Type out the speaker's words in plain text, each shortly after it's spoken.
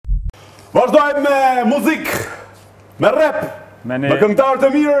Vazhdojmë me muzikë, me rap, me këngëtar të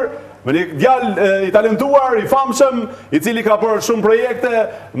mirë, me një djalë i talentuar, i famshëm, i cili ka bërë shumë projekte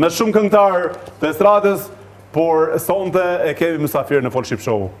me shumë këngëtar të estradës, por sonte e kemi mysafir në Shqip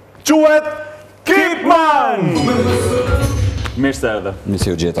Show. Quhet Keepman! Mirë se erdhe. Mirë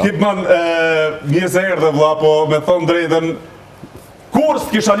se u gjeta. Keepman, mirë se erdhe vlla, po me thonë drejtën, kur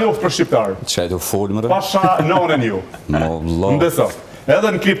s'kisha njoftë për shqiptar? Çaj të folë më. Pasha nonën ju. Mo vlla. Ndesa.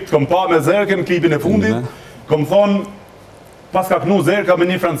 Edhe në klip të kom pa me Zerkën, klipin e fundit, kom thonë, pas ka knu Zerka me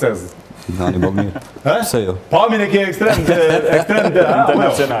një francez. Nani bo mirë. Pse jo? Pamin e ke ekstrem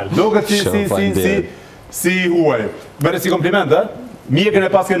internacional. Duket si huaj. Bere si kompliment, mjekën e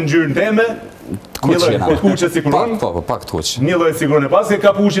paske në gjyrën teme, një loj kuqe si kuron, pak të kuqe. një loj si kuron e paske,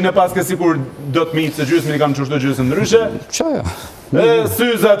 kapuqin e paske si kur do të mitë se gjysmin i kam qushtu gjysën ndryshe, Qaja.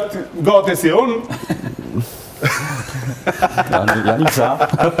 syzat gati si unë, Janë sa.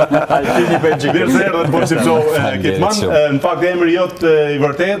 Mirë se erdhe të Shqip Show, Keepman. Në fakt emri jot i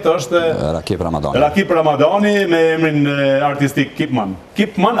vërtet është Rakip Ramadani. Rakip Ramadani me emrin artistik Keepman.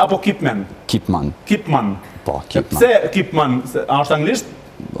 Keepman apo Keepman? Keepman. Keepman. Po, Keepman. Pse Keepman? A është anglisht?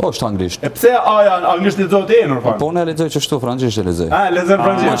 është anglisht. E pse aja anglisht lexohet e në fakt? Po ne lexoj çështu francisht e lexoj. Lexon Moi je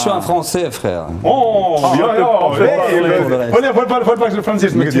francisht. suis en français frère. Fol pak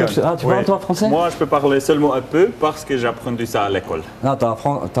francisht me këtë. Ah, tu parles toi français? Moi, je peux parler seulement un peu parce que j'ai appris ça à l'école. Non,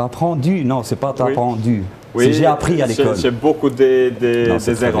 t'as apprendu. Non, c'est pas t'as apprendu. Oui, C'est j'ai appris à l'école. J'ai beaucoup des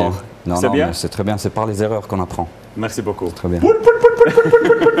erreurs. Non, C'est non, bien? mais c'est très bien. C'est par les erreurs qu'on apprend. Merci beaucoup. Très bien.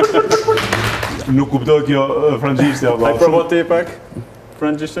 Nuk kuptoj kjo francishte Ai valla. provote pak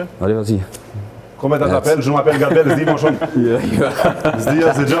francishte? Allez, vas-y. Come ta t'appelle? Je m'appelle Gabriel, s'di më shumë. S'di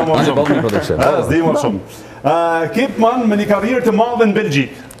se gjë më Pas shumë. mi production. S'di më shumë. Keepman me një karrierë të madhe në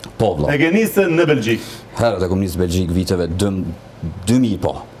Belgjik. Po vlla. E ke nisë në Belgjik. Herët e kom nisë Belgjik viteve 2000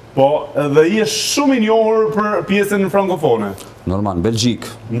 po. Po, dhe je shumë i njohur për pjesën frankofone. Normal, në Belgjik.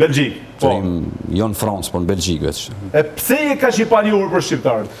 Në Belgjik. Po. Jo në Francë, po në Belgjik veç. E pse je ka që i pa njohur për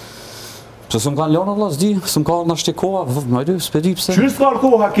shqiptarët? Pse s'm kanë lënë valla, s'di, s'm ka na shtekoa, më dy, s'pedi pse. Qysh s'ka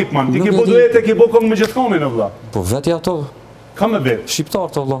koha Keepman? Ti Nuk ke e bo di. duete, ke bo kong me gjithkonin e vlla. Po vetja ato, Ka me vet.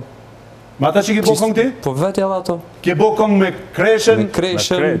 shqiptar të valla. Ma ata që ke bo kong ti? Po vetja edhe ato. Ke bo kong me Kreshen, Me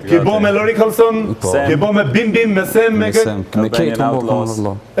Kreshen, ke bo me Lori Colson, Po. ke bo me Bim Bim, me Sem, me këtë. me këtë më Outlaws.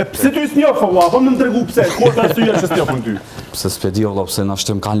 valla. E pse ty s'njoh valla? Po më më tregu pse? Ku është arsyeja që s'njohun ty? Pse s'pedi valla, pse na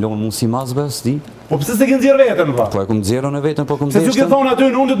shtem kanë lënë mund si mazbe, s'di. Po pse s'e ke nxjerr veten valla? Po e kum nxjerrën e vetën, po kum Se ju ke deshën. thonë aty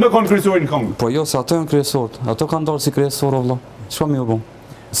në undët me kon kryesorin kong. Po jo, se ato janë kryesorët. Ato kanë dalë si kryesorë valla. Çfarë më u bën?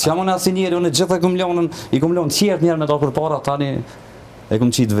 S'jam unë asnjëri, unë gjithë e kum lënën, i kum lënë qert njerë me dal përpara, tani e kum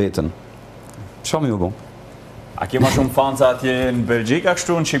qit veten. Çfarë më u bën? A ke ma shumë fanca atje në Belgjik, a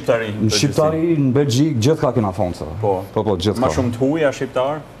kështu në Shqiptari? Në Shqiptari, në Belgjik, gjithë ka kena fonca. Po. Po, gjithë Ma ka. shumë të huja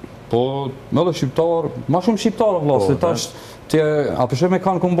shqiptar? Po, me dhe shqiptar, ma shumë shqiptar valla, se tash a përshë me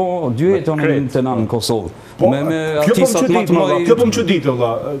kanë këmë bo dyetën të na në Kosovë. Me artistat më të mëdhenj. Kjo po më çuditë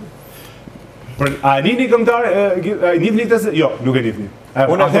valla. A e njihni këngëtar, a e njihni këtë? Jo, nuk e njihni.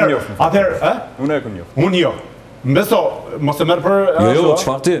 Unë e kam njohur. Atëherë, Unë e kom njoh. Unë jo. Mbeso, mos e merr për Jo,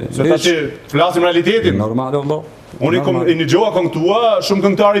 çfarë ti? Se tash flasim realitetin. Normal valla. Unë i dëgjova këngë tua, shumë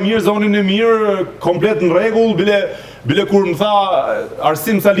këngëtarë mirë, zonin e mirë, komplet në rregull, bile kur më tha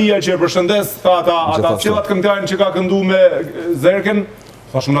Arsim Salia që e përshëndes, tha ata cilat këngëtarin që ka këndu me Zerken,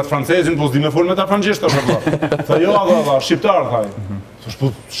 tha shumë natë francezin, po s'di me fol me ta francesht, tha jo, shqiptar, thaj. Thash, po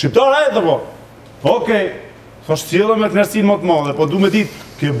shqiptar e dhe po. Okej, thash sjellëm me kënaqësinë më të madhe, po du me ditë,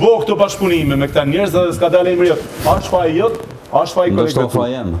 ke bo këto bashkëpunime me këta njerëz dhe s'ka dalë emri jot. A është faji jot, a është faji kolegëve. Ndoshta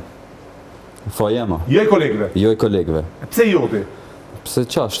fajem. Fajem. Jo i kolegëve. Jo i kolegëve. Pse joti? Pse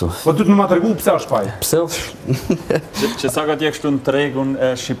qashtu? Po du të më tregu pse është faji. Pse Që sa ka t'je kështu në tregun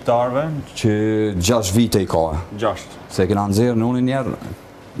e shqiptarve? që 6 vite i ka. 6. Se kena nxjerrë në unë njerë,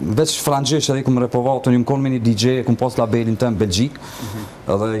 veç francesht edhe i kum repovatën, jam konë me një DJ, kum pas labelin të në Belgjik,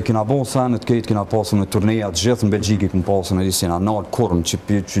 edhe i kena bo sanet këtë, kena pasën me turneja të gjithë në Belgjik, i kum pasën e disina nalë kurm, që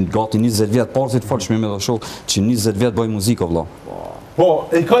gati 20 vjetë, parësit falë me dhe shokë, që 20 vjetë bëj muzikë, vla. Po,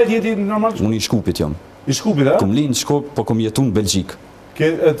 e ka jeti normal? Unë i Shqupit jam. I Shqupit, e? Kum linë Shkup, po kum jetu në Belgjik.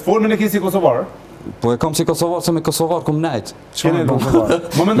 Të formën e ke si Kosovar? Po e kam si Kosovar, se me Kosovar kum nejt. Kene Kosovar.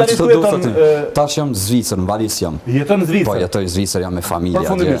 Momentalisht ku jeton... Tash jam Zvicër, në Valis jam. Jeton në Zvicër? Po jetoj Zvicër, jam me familja.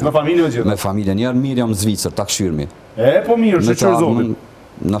 Përfundimisht, me familje me gjithë? Me familje, njerë mirë jam në Zvicër, ta këshyrmi. E, po mirë, që qërë zotin.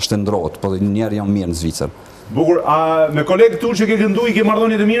 Në shtendrot, po njerë jam mirë në Zvicër. Bukur, a me kolegë tu që ke gëndu i ke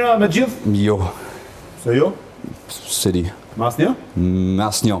mardhonit e mira me gjithë? Jo, Se jo? se di. Me asnjë? Me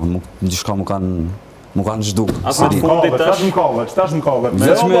asnjë, ndishka mu kanë zhduk. Asë në fundit Qëtash më kave?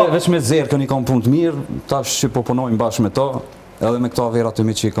 Veç me Zerkën i kam punë të mirë, tash që po punojmë bashkë me to, edhe me këto verat të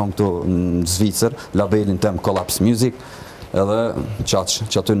mi që i kam këtu në Zvicër, labelin tem Collapse Music, edhe që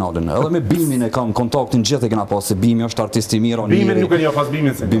aty nalën. Edhe me Bimin e kam kontaktin gjithë e kena pas, se Bimi është artisti mirë, Bimin nuk e njoh pas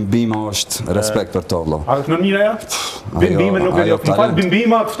Bimin se. Bima është respekt për to, vëlla. A është në mira ja? Bimin nuk e njoh. Më fal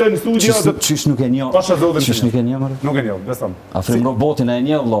Bima të ftoj në studio. Qysh nuk e njoh? Pasha zotin. Qysh nuk e njoh, mërë? Nuk e njoh, besam. Afrim robotin e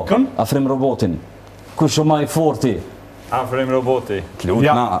njoh, vëlla. Kën? Afrim robotin. Kush o ma i forti? Afrim roboti.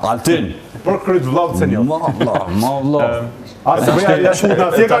 Na, Altin. Por kryt vllavë se njoh. Ma vëlla. A se bëja ja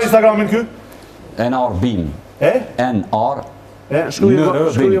shkutna. Si e ka Instagramin ky? NR Bim. NR.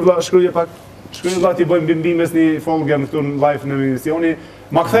 Shkruaj pak. Shkruaj vlla ti bëjmë bim mes një folgën këtu në live në emisioni.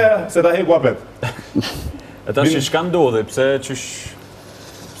 Ma kthe se ta heq apet. E tash çka ndodhi? Pse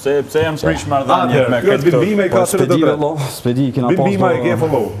janë prish marrëdhënie me këtë? Bimbime i ka Spedi kena pas. Bimbima e ke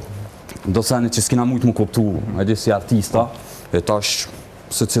follow. Do sani që s'kina mujt më kuptu, e di si artista, e tash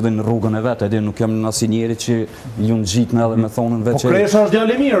se cilin rrugën e vetë, e di nuk jam në asnjë njeri që ju në gjitë me edhe me thonën vetë. Po Kresha është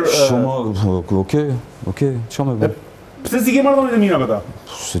djalë i mirë. Shumë, okej, që me bë. Pse si ke marrëdhënie të mira me ta?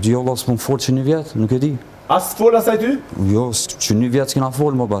 Se di Allah s'po më folë që një vjetë, nuk e di. As të fol asaj ty? Jo, që një vjetë s'kina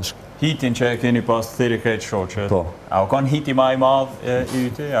folë më bashkë. Hitin që keni pas thiri krejt shoqet. Po. A u kanë hiti ma i madh i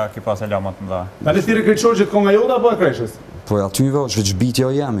yti, a ki pas e lamat më dha? Tani thiri krejt shoqet ka nga jota apo e Kreshës? Po e atyve është veç bitja o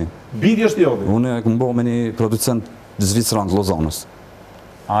jemi. Biti është joti? Unë e këmë bo me një producent Zvicrand Lozanës.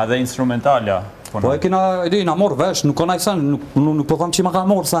 A dhe instrumentalja? Po e kena, na morë vesh, nuk ka senin, nuk po thamë që ma ka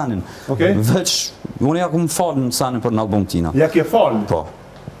morë senin. Veç, unë ja këmë falë në senin për në album tina. Ja ke falë? Po.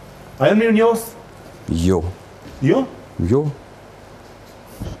 A janë mirë njës? Jo. Jo? Jo.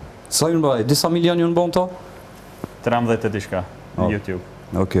 Sa ju në bëj, disa milion ju në bëjmë ta? 13 e dishka, në YouTube.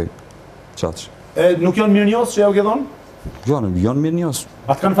 Okej, qaq. Nuk janë mirë njës që ja u ke dhonë? Janë mirë njës.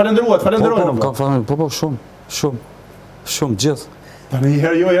 A të kanë falenderua, të falenderojnë? Po, shumë, gjithë. Tani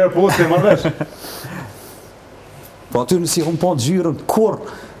herë jo, herë po, se marrë vesh. Po aty nësi kom po gjyrën, kur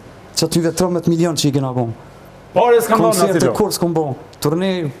që atyve 13 milion që i kena bon. Pare s'kam bon në Koncerte kur s'kom bon.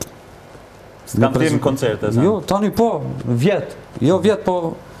 Turnej... S'kam tirë në koncerte, zë? Jo, tani po, vjet. Jo vjet,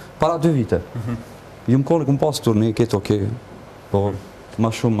 po para 2 vite. Ju më kone kom pas turnej, ketë okej. Po,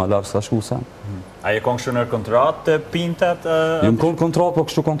 ma shumë, ma larë, s'ka shku sen. A je konë shënër kontratë të pintet? Ju më konë kontratë, po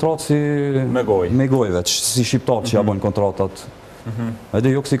kështu kontratë si... Me goj? Me goj veç, si shqiptarë që ja bojnë kontratat.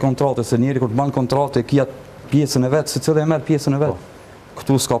 Edhe jo kësi kontrate, se njeri kur të banë kontrate, kia pjesën e vetë, se cilë e merë pjesën e vetë.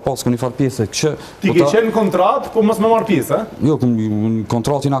 Këtu s'ka pas këni farë pjesë. Ti ke qenë kontratë, po mos me marë pjesë, e? Jo,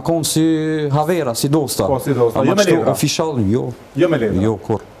 kontratin a konë si havera, si dosta. Po, si dosta, jo me ledra? Ofishal, jo. Jo me ledra? Jo,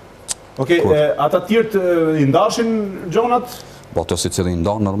 kur. Okej, ata tjertë i ndashin gjonat? Po, të si cilë i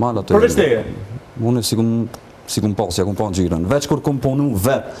ndanë normal. Përveç teje? Unë si kum pas, ja kum pa në gjirën. Veç kur kum ponu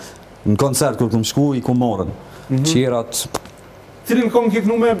vetë, në koncert kur kum shku, i kum morën. Qerat... Cilin kongë ke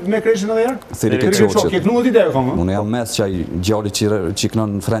kënu me Kreshin edhe herë? Thiri ke qoqet. Ke kënu dhe ti dhe e kongë? Unë jam mes që gjalli që kënë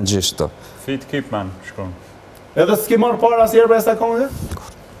në frenggjisht të. Fit Keepman, shkon. Edhe s'ke marrë para asë herë për e sa kongë dhe?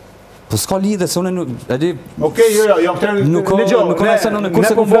 Po s'ka lidhe, se unë e di... Okej, jo, jam këtër në gjohë. Nuk ka nëjsen unë kur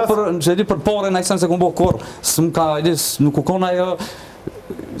se kom bo për... Që e di për pare nëjsen se kom bo kur. Së më ka, e di, nuk u kona jo...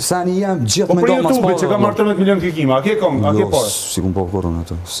 Se një jem gjithë me do mas Po për YouTube që ka marrë 13 milion kikima, a ke kongë, a ke pare? Jo, si kom bo kurën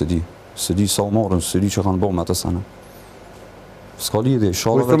atë, se di. Se di sa u morën, se di që kanë bo me atë sene. S'ka lidhje,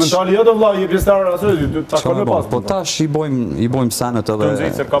 shalë veç... Instrumentali jo të vla, i pjestarë asë, ta ka me pas. Po tash i bojmë senet edhe... Të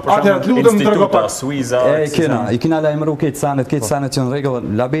nëzitësër ka për shumë instituta, Suiza... I kina lajmëru këtë senet që në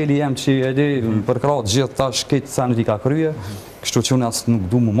regullë, labeli jem që e di për kratë gjithë tash këtë senet i ka kryje, kështu që unë asë nuk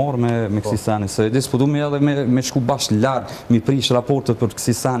du më morë me kësi senet, se di s'po du me edhe me shku bashkë lartë, mi prish raportet për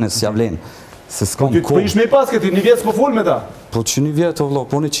kësi senet s'ja vlenë. Se s'kom kohë. Ty të prish me i pas këti, një vjetë s'po full me ta? Po që një vjetë, o vlo,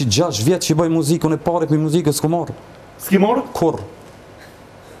 po një që 6 vjetë që i bëj muzikë, unë e pare për muzikë s'ko morë. S'ki morë? Kur?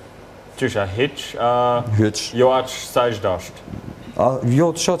 Qysha, hiq? Hiq. Jo aqë sa ish dasht?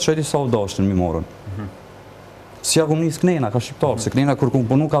 Jo të qatë që e di sa u dashtën mi morën. Si ja kum njës knena, ka shqiptarë, se knena kur kum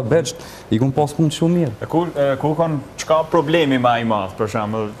punu ka beqt, i kum pas punë shumë mirë. Ku konë, qka problemi ma i madhë, për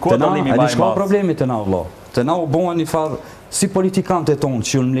shemë? Ku dalimi ma i madhë? Qka problemi të na, vlo? Të na u bohen një farë, si politikante tonë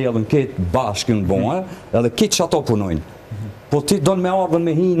që ju në mledhën ketë bashkë në bohe, edhe ketë që ato punojnë. Po ti donë me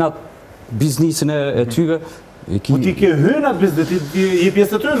ardhën me hinat biznisin e tyve, Po ti ke hynat biznes, ti je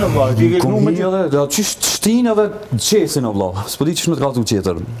pjesë të ty në vla, ti ke kënu me që... Që shtinë edhe qesin o vla, s'po di që shme të kaltu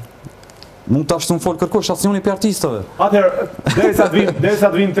qeter. Mund të ashtu në folë kërkush, asë njoni për artistëve. Atëherë, deri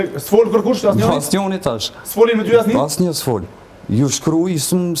sa të vinë, s'folë kërkush, asë njoni? Asë njoni tash. S'folin me ty asë një? Asë një s'folë. Ju shkruaj,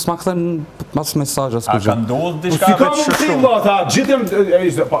 s'ma kthen mas mesazh as A kur gjë. ka ndodhur Si diçka ka veç mundësi shumë? vëlla ata, gjithëm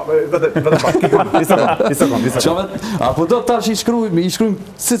vetëm Qavet, apo do tash i shkruajmë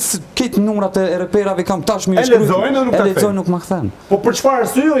këtë numrat e reperave kam tash më i E shkruaj. lexojnë dhe nuk E ta lexojnë kthejnë. nuk ma kthen. Po për çfarë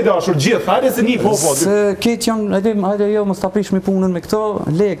arsye i dashur gjithë? Hajde se një po. Se këtë janë, hajde jo mos ta prish me punën me këto,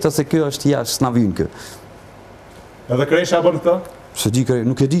 le këtë se kjo është jashtë s'na vyn kë. Edhe Kresha bën këtë? Se di kre,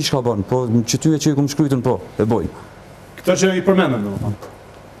 nuk e di çka bën, po që ty e që i kum shkruajtën po, e boj. Këtë që i përmendëm domethënë.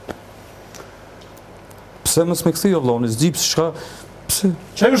 Pse mos me kthej vëllai, s'di çka. Pse?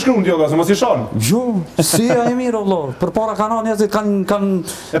 Çfarë ju shkruan ti vëlla, se mos i shon? Jo, si e mirë vëllai. Përpara kanë njerëzit kanë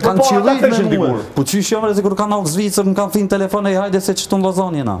përpara ta qillit theshin me mua. dikur. Po çish jam se kur kanë në Zvicër, më kanë fin telefon e hajde se ç'ton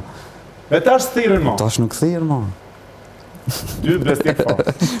vllazon jena. E tash thirrën më. Tash nuk thirr më. Dy bestik fort.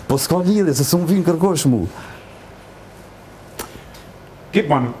 Po s'ka lidhje se s'u vin kërkosh mu.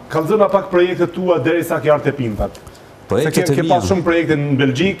 Keepman, kallëzona pak projektet tua derisa ke ardhur te Pintat. Se Projektet e ke pas mia. shumë projekte në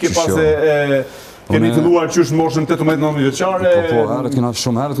Belgjik, ke pas Qisho. keni Unë- filluar qysh moshën 18-19 vjeçare. Po, herët kena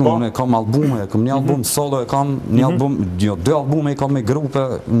shumë herët, Po. unë kam albume, kam një album solo, e kam një album, jo, 2 albume i kam me grupe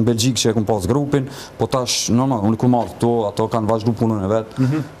në Belgjik që e kam pas grupin, po tash, normal, unë ku marrë këto, ato kanë vazhdu punën e vetë,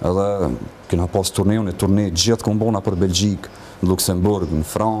 edhe kena pas turne gjithë kom bona për Belgjik, në Luxemburg, në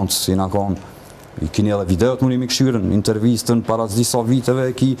Francë, si na kon, i keni edhe videot më një këshyrën, intervistën para disa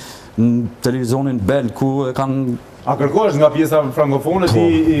viteve, ki në televizionin Belg, ku e kanë A kërkohesh nga pjesa frankofone ti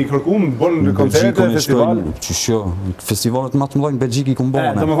i kërkum, bën koncerte, festival? Qëshjo, festivalet më të mëdha në Belgjik i kom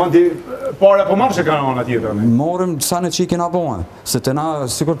bona. Domethënë ti para po marrësh e kanë ana tjetër. Morëm sa në që i kena bëhe, se të na,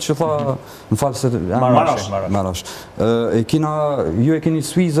 sikur që tha, më falë se... Marash. E kena, ju e keni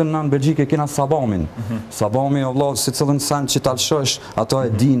Suizën në Belgjik, e kena Sabamin. Sabami, o vla, si cilën sen që t'alëshësh, ato e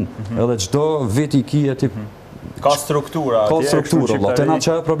din, edhe gjdo veti i kije tip... Ka struktura. Ka struktura, vla, të na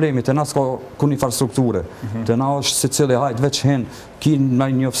që e problemi, të na s'ka ku një farë strukture. Të na është si cili hajt veç hen, ki në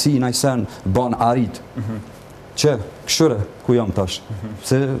një ofsi, në sen, ban arit. Që, këshyre, ku jam tash?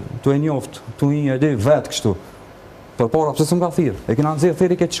 Se tu e njoft, tu i e di vetë kështu. Për para, pëse s'm ka thirë? E kena nëzirë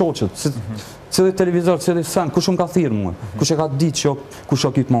thiri ke qoqët. Cili televizor, cili sen, kush më ka thirë mua? Kush e ka ditë që kush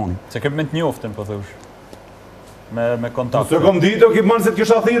o Keepmani? Se kemë me të njoftin, po thush. Me kontakt. Se kom ditë o Keepman se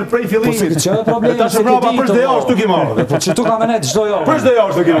t'kisha thirë prej Po se fillimit. që e problemi Tash se mbrapa për çdo javë shtu ki marrë. Po që tu ka me ne çdo javë. Për çdo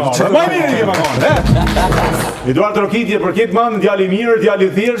javë shtu ki marrë. Më mirë ki marrë. Eduard Rokitje për Keepman, djalë i mirë, djalë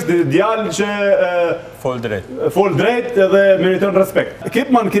i thjeshtë, djalë që Fol drejt. fol drejt edhe meriton respekt.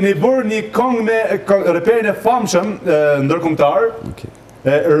 Keepman keni bërë një këngë me reperin e famshëm ndërkombëtar,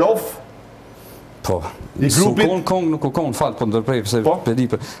 Rof. Po, I grupit- su kong nuk u kon falë, po ndërprej, pëse Po? pedi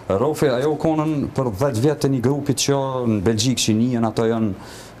për Rofi, ajo konën për 10 vjetë të një grupit që në Belgjik, që njën ato janë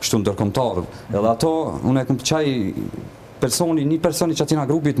kështu ndërkombëtarë. Edhe ato, unë e këm qaj një personi që atina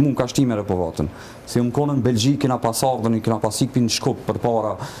grupit mu ka shtimere po vatën. Si unë konën në Belgjik, kena pas ardhën, kena pas ikpin në Shqip për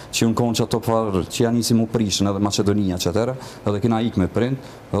para, që unë konë që ato për që janë isi mu prishën edhe Macedonia që tëre, edhe kena ik me prind,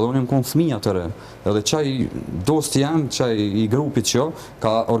 edhe unë jem konë thmija tëre. Edhe qaj dosti jam, qaj i grupit që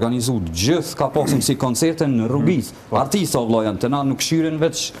ka organizu gjithë, ka pasim si koncerte në rrugis. Artista o vlojan, të na nuk shyrin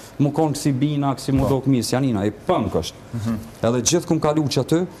veç mu konë kësi bina, kësi mu do këmis, janina, i punk është. Edhe gjithë kum kalu që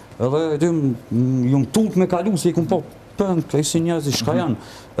aty, edhe ju më tut me kalu se i kum po punk, e si njerëzi shka janë.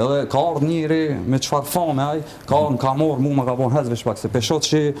 Edhe ka ardhë njëri me qfar fame aj, ka ardhë ka morë mu ma ka bon hezve shpak, se peshot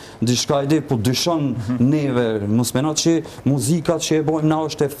që diçka i di, po dyshon neve, musmenat që muzika që e bojmë na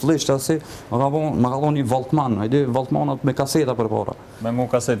është e flisht, asi, ma ka bon një Valkman, a i di Valkmanat me kaseta për para. Me ngu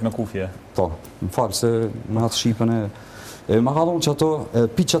kaset me kufje. Po, më falë se me atë Shqipën ma ka thonë që ato,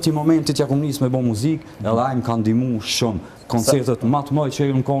 pi që ati momentit ja kom njësë me bo muzik, edhe ajmë ka ndimu shumë. Koncertet matë mëj që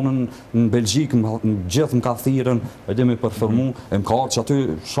më konën në Belgjik, gjithë më ka thirën, edhe me përformu, më ka arë që aty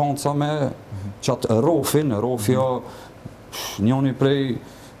shanca me qatë Rofin, Rofja njoni prej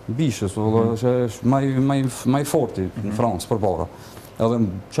bishës, që është maj forti në Francë për para. Edhe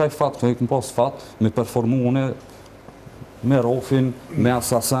qaj fatë, me këm pas fatë, me përformu une, me Rofin, me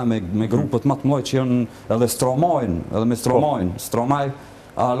Assassin, me grupët më të mëdha që janë edhe Stromajn, edhe me Stromaj,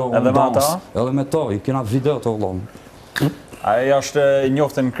 alo, Edhe me ata? Edhe me to, i kena video të vëllon. Aja është i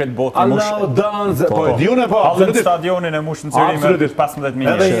njoftë në kretë botë. Allahu danze, po e diune po, Hallën absolutisht. stadionin e mush në cëri me Absolutisht. 15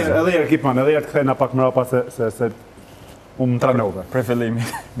 minut. Edhe herë Keepman, edhe herë të kthejna pak mrapa se unë më tranove. Prej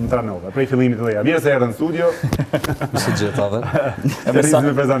fillimit. Më tranove, prej fillimit të leja. Mirë se erdhe në studio, Si gjithave. rrizi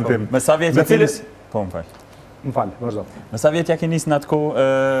me prezentim. Me sa vjetë Me ja ke cilë- nis... Po, më falë. Më falë, vazhdo. Me sa vjetë ja ke nis në atë kohë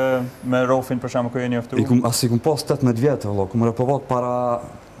me Rofin për shamë kërë e njoftu? Asi kum pas 18 vjetë, vëllo, kum repovat para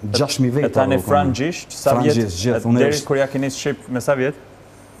 6.000 vjetë. E tani frangjisht, sa Frangjisht, vjetë, gjithë, unë deri është- kur ja ke nis Shqip, me sa vjetë?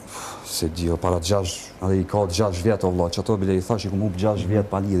 Se di, para 6, edhe I ka 6 vjetë o vla, që ato bile I thash I ku mu 6 vjetë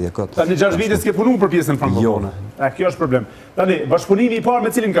pa lidhje këtë. Tani 6 vite s'ke punu për pjesën frankofone. Kjo është problem. Tani, bashkëpunimi I parë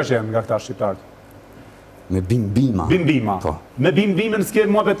me cilin ka qenë nga këta shqiptarët? Me Bimbima. Bimbima. Po. Me Bimbimën s'ke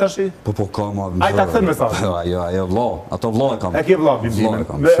muhabet tash? Po ka muhabet. Ai ta kthen mesazhin. Ajo vlla, ato vlla e kam. E ke vlla Bimbimën.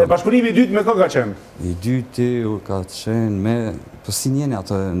 Bashkëpunimi I dytë me kë ka qenë? I dytë ka qenë me po si njeni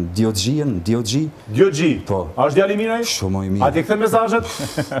atë Diogji. Po. A është djali mirë ai? Shumë I mirë. A ti kthen mesazhet?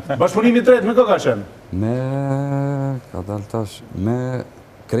 Bashkëpunimi I tretë me kë ka qenë? Me ka dal tash me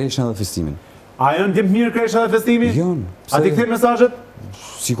Kreshën dhe festimin. A janë djem mirë Kresha dhe festimi? Jon. A ti kthen mesazhet?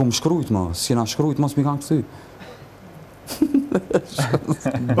 Si kom shkrujt ma, si na shkrujt ma s'mi kanë këthy.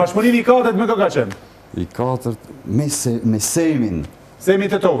 Bashkëpunimi I katërt me kë ka qenë? I katërt me Semin. Semi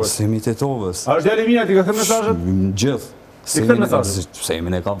Tetovës. Semi Tetovës. A është djali mirë, ti ka thënë mesazhet? Gjithë. Ti kthen mesazhet?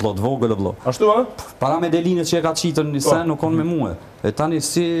 Semin e ka vllot vogël vëlla. Ashtu a? Para me Delinët që e ka qitën një sen nuk konë me mua. E tani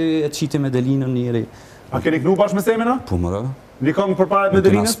si e qiti me Delinën njëri. A keni knu bashkë me Semin a? Po mëra. Një këngë përpara me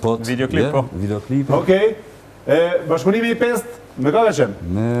Delinët? Videoklip po. Videoklip. Okej. Bashkëpunimi I pestë me ka ka qenë?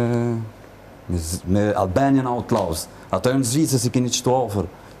 Me Albanian Outlaws. Ato janë Zvicë si keni qëtu ofër.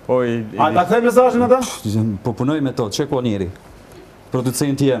 A ta kthen mesazhin ata? Po punoj me to, që ko njeri?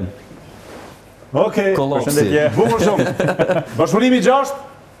 Producenti jem. Okej. Kolopsi. Bukur shumë. Bashkëpunimi I gjashtë?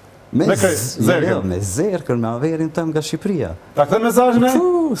 Me Zerkën. Me Zerkën, me averin tëm nga Shqipëria. Ta kthen mesazhin e?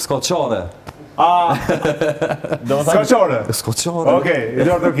 Skoqare. Skoqare? Skoqare. Okej, I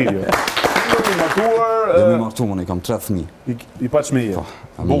dorë të kiljo. I martuar... Dhe me martu më, I kam 3 fëmijë. I pa çmeje.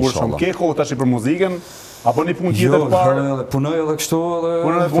 Bukur shumë. Ke kohë tash për muzikën? Apo një punë tjetër parë? Punoj edhe kështu edhe...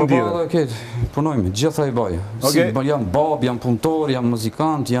 Punoj edhe punë tjetër? Punojme, gjitha I baj. Jam bab, jam punëtor, jam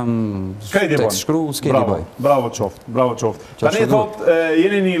muzikant, jam tekst shkrues, s'keni baj. Bravo qoftë, bravo qoftë. Tani thot,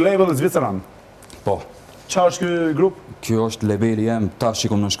 jeni një label zviceran. Po. Qa është ky grup? Kjo është labeli jem, tash I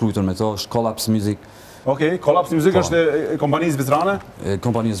kom nënshkrujtur me to, është Collapse Music. Okej, Collapse Music është kompani zvicerane?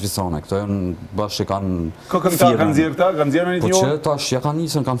 Kompani zvicerane, këto janë bashkë kanë... Kë këngëtar kanë nxjerrë këta? Kanë nxjerrë në një Po orë? që tash ja kanë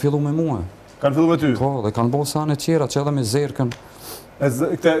nisën, kanë fillu me mua. Kanë fillu me ty? Po, dhe kanë bo sane tjera, që edhe me Zerkën.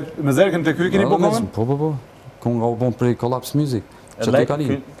 Me Zerkën të ky keni bo komën? Po. Konga u bon prej Collapse Music.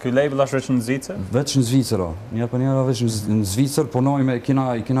 Ky label është veç në Zvicër? Veç në Zvicër, Një për njëra veç në Zvicër, punoj me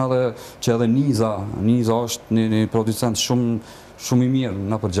kina dhe që edhe Niza është një producent shumë I mirë,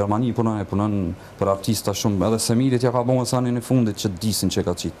 në për Gjermani punon për artista shumë, edhe Semirit ja ka bon sani në fundit që disin që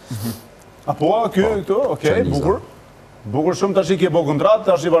ka qitë. Apo, këto, okej, bukur. Bukur shumë tash I ke bo kontrat,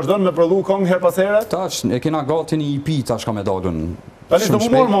 tash I vazhdon me prodhu këngë her pas here? Tash, e kena gati një EP tash ka me dalën. Tani të mu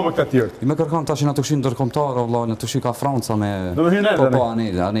morë me këta tjertë? I me kërkan tash në të këshin ndërkomtarë, në të këshin ka Franca me... Do me hynë Po,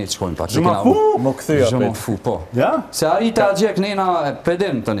 ane të shkojmë pa. Zhëma fu? Më këthyja Zhëma fu, po. Ja? Se arita gjek nena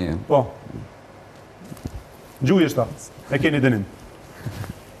pedem tani. Po. Gjuj është ta, e keni dënim.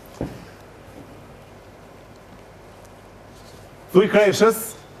 Thuj Kreshës,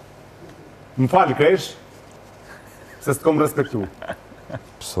 më falë Kresh, se s'kom respektu.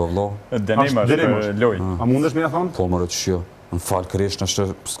 Pso vlo. Dënim është loj. A mundesh me ja thonë? Po më rëtë shio. Më falë Kresh, nështë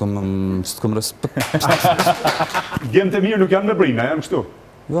s'kom respekt. Djemë të mirë nuk janë me brina, janë kështu.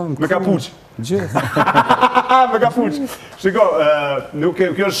 Me kapuq. Gjithë. Me kapuq. Shiko,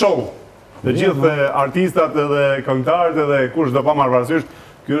 kjo është show. Dhe gjithë artistat edhe këngëtarët edhe kush do pa marrë parasysh,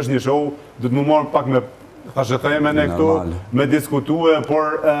 kjo është një show, du të më morë pak me thashëthemen e këtu, me diskutue,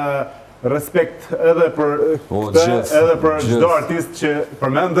 por respekt edhe për këtë, edhe për çdo artist që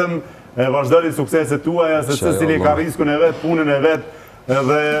përmendëm, vazhdoni sukseset tuaja, se secili ka riskun e vet, punën e vet,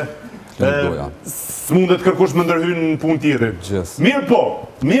 edhe s'mundet kërkush më ndërhyjnë në punë tjetër.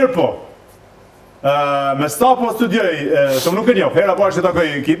 Mirë po. Me sa po studioj, shumë nuk e njoh, hera parë që takoj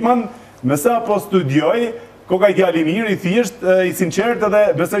Keepman, me sa po studioj, koka I djali mirë, I thjesht, I sinqert edhe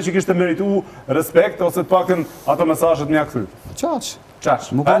besoj që kishte meritu respekt, ose të paktën ato mesazhet më ja kthy.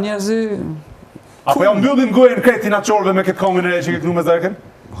 Qaq. Më ka njerëzi... Apo ja mbyllim gojën krejt inaçorëve me këtë këngën e re që ke kënu me Zerkën?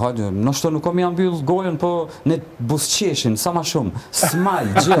 Hajde, nështë nuk kam janë mbyll gojën, po ne busqeshin, sa ma shumë.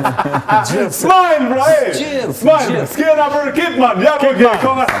 Smile, gjithë. Smile, bra, e! Gjithë. Smile, s'kena për Keepman, ja më ke,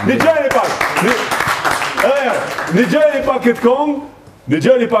 konga, një gjeni pak. Një gjeni pak këtë kongë, një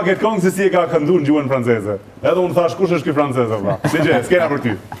gjeni pak këtë kongë se si e ka këndu në gjuhën franceze. Edhe unë thash, kush është ky franceze, bra? Një gjeni, s'kena për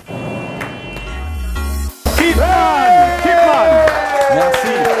ty. Keepman!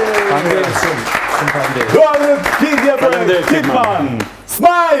 Merci. Faleminderit shumë. Doamne, Kidja për Keepman!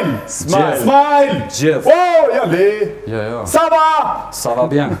 Smile! Gjithë. Oh, ja le! Ça va? Ça va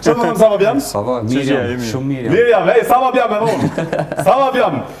bien. Që të nëmë ça va bien? Ça va, Miriam, shumë Miriam. Miriam, hej, ça va bien me vonë. Ça va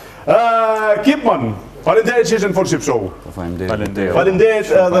bien. Keepman, falenderit që ishte në Shqip Show.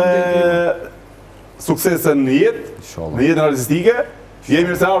 Falenderit edhe suksesën në jetë, në jetën artistike.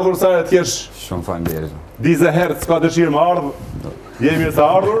 Jemi mirë se ardhur sa të kesh Shumë faleminderit. Dize herë s'ka dëshirë më ardhë. Jemi mirë se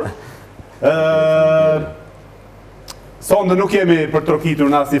ardhur. Sonde nuk jemi për trokitur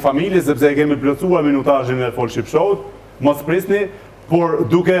në asnjë familje, sepse e kemi plotësuar minutazhin e Shqip Show-t. Mos prisni, por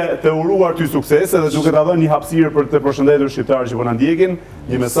duke të uruar ty sukses edhe duke ta dhënë një hapësirë për të përshëndetur shqiptarët që po na ndjekin,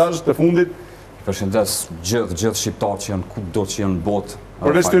 një mesazh të fundit. Përshëndes gjithë shqiptarët që janë kudo që janë në botë.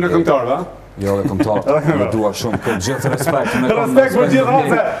 Përveç ty në këngëtarëve, a? Jo, dhe këngëtarët, më dua shumë, për gjithë respekt. Respekt për gjithë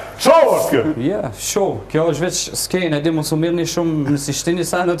rase. Show është kjo. Ja, show. Kjo është veç skenë, e di mos u mirni shumë, si shtini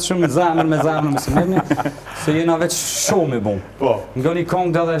sanët shumë me zemër mos u mirni, se jena veç show me bon. Po. Nga një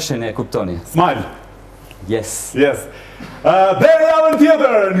këngë dhe dhe shene, kuptoni. Smile. Yes. Yes. Deri javën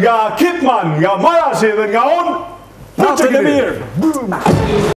tjetër nga Keepman, nga Marashi dhe nga unë. Natën e mirë.